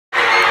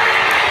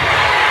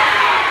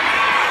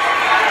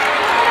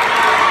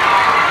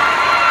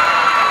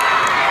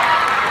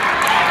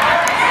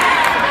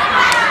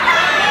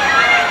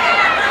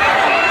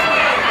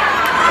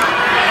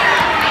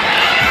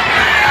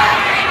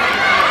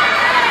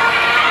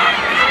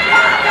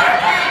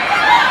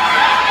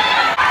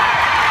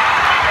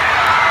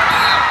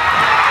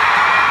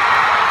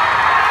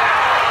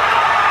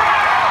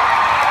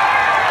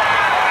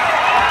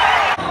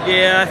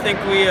I think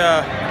we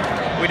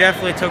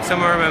definitely took some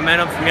of our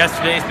momentum from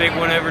yesterday's big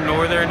win over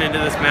Northern into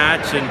this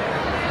match, and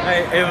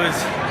it was,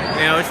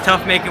 it's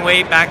tough making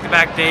weight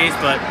back-to-back days,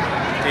 but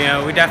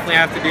we definitely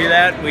have to do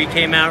that. We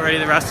came out ready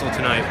to wrestle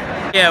tonight.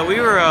 Yeah, we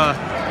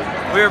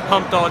were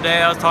pumped all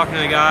day. I was talking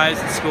to the guys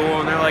at school,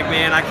 and they're like,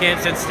 "Man, I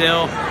can't sit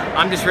still.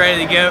 I'm just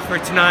ready to go for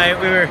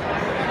tonight."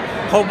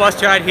 Whole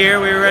bus ride here,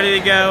 we were ready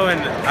to go, and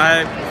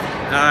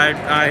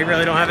I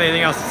really don't have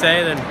anything else to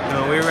say than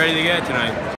we were ready to go tonight.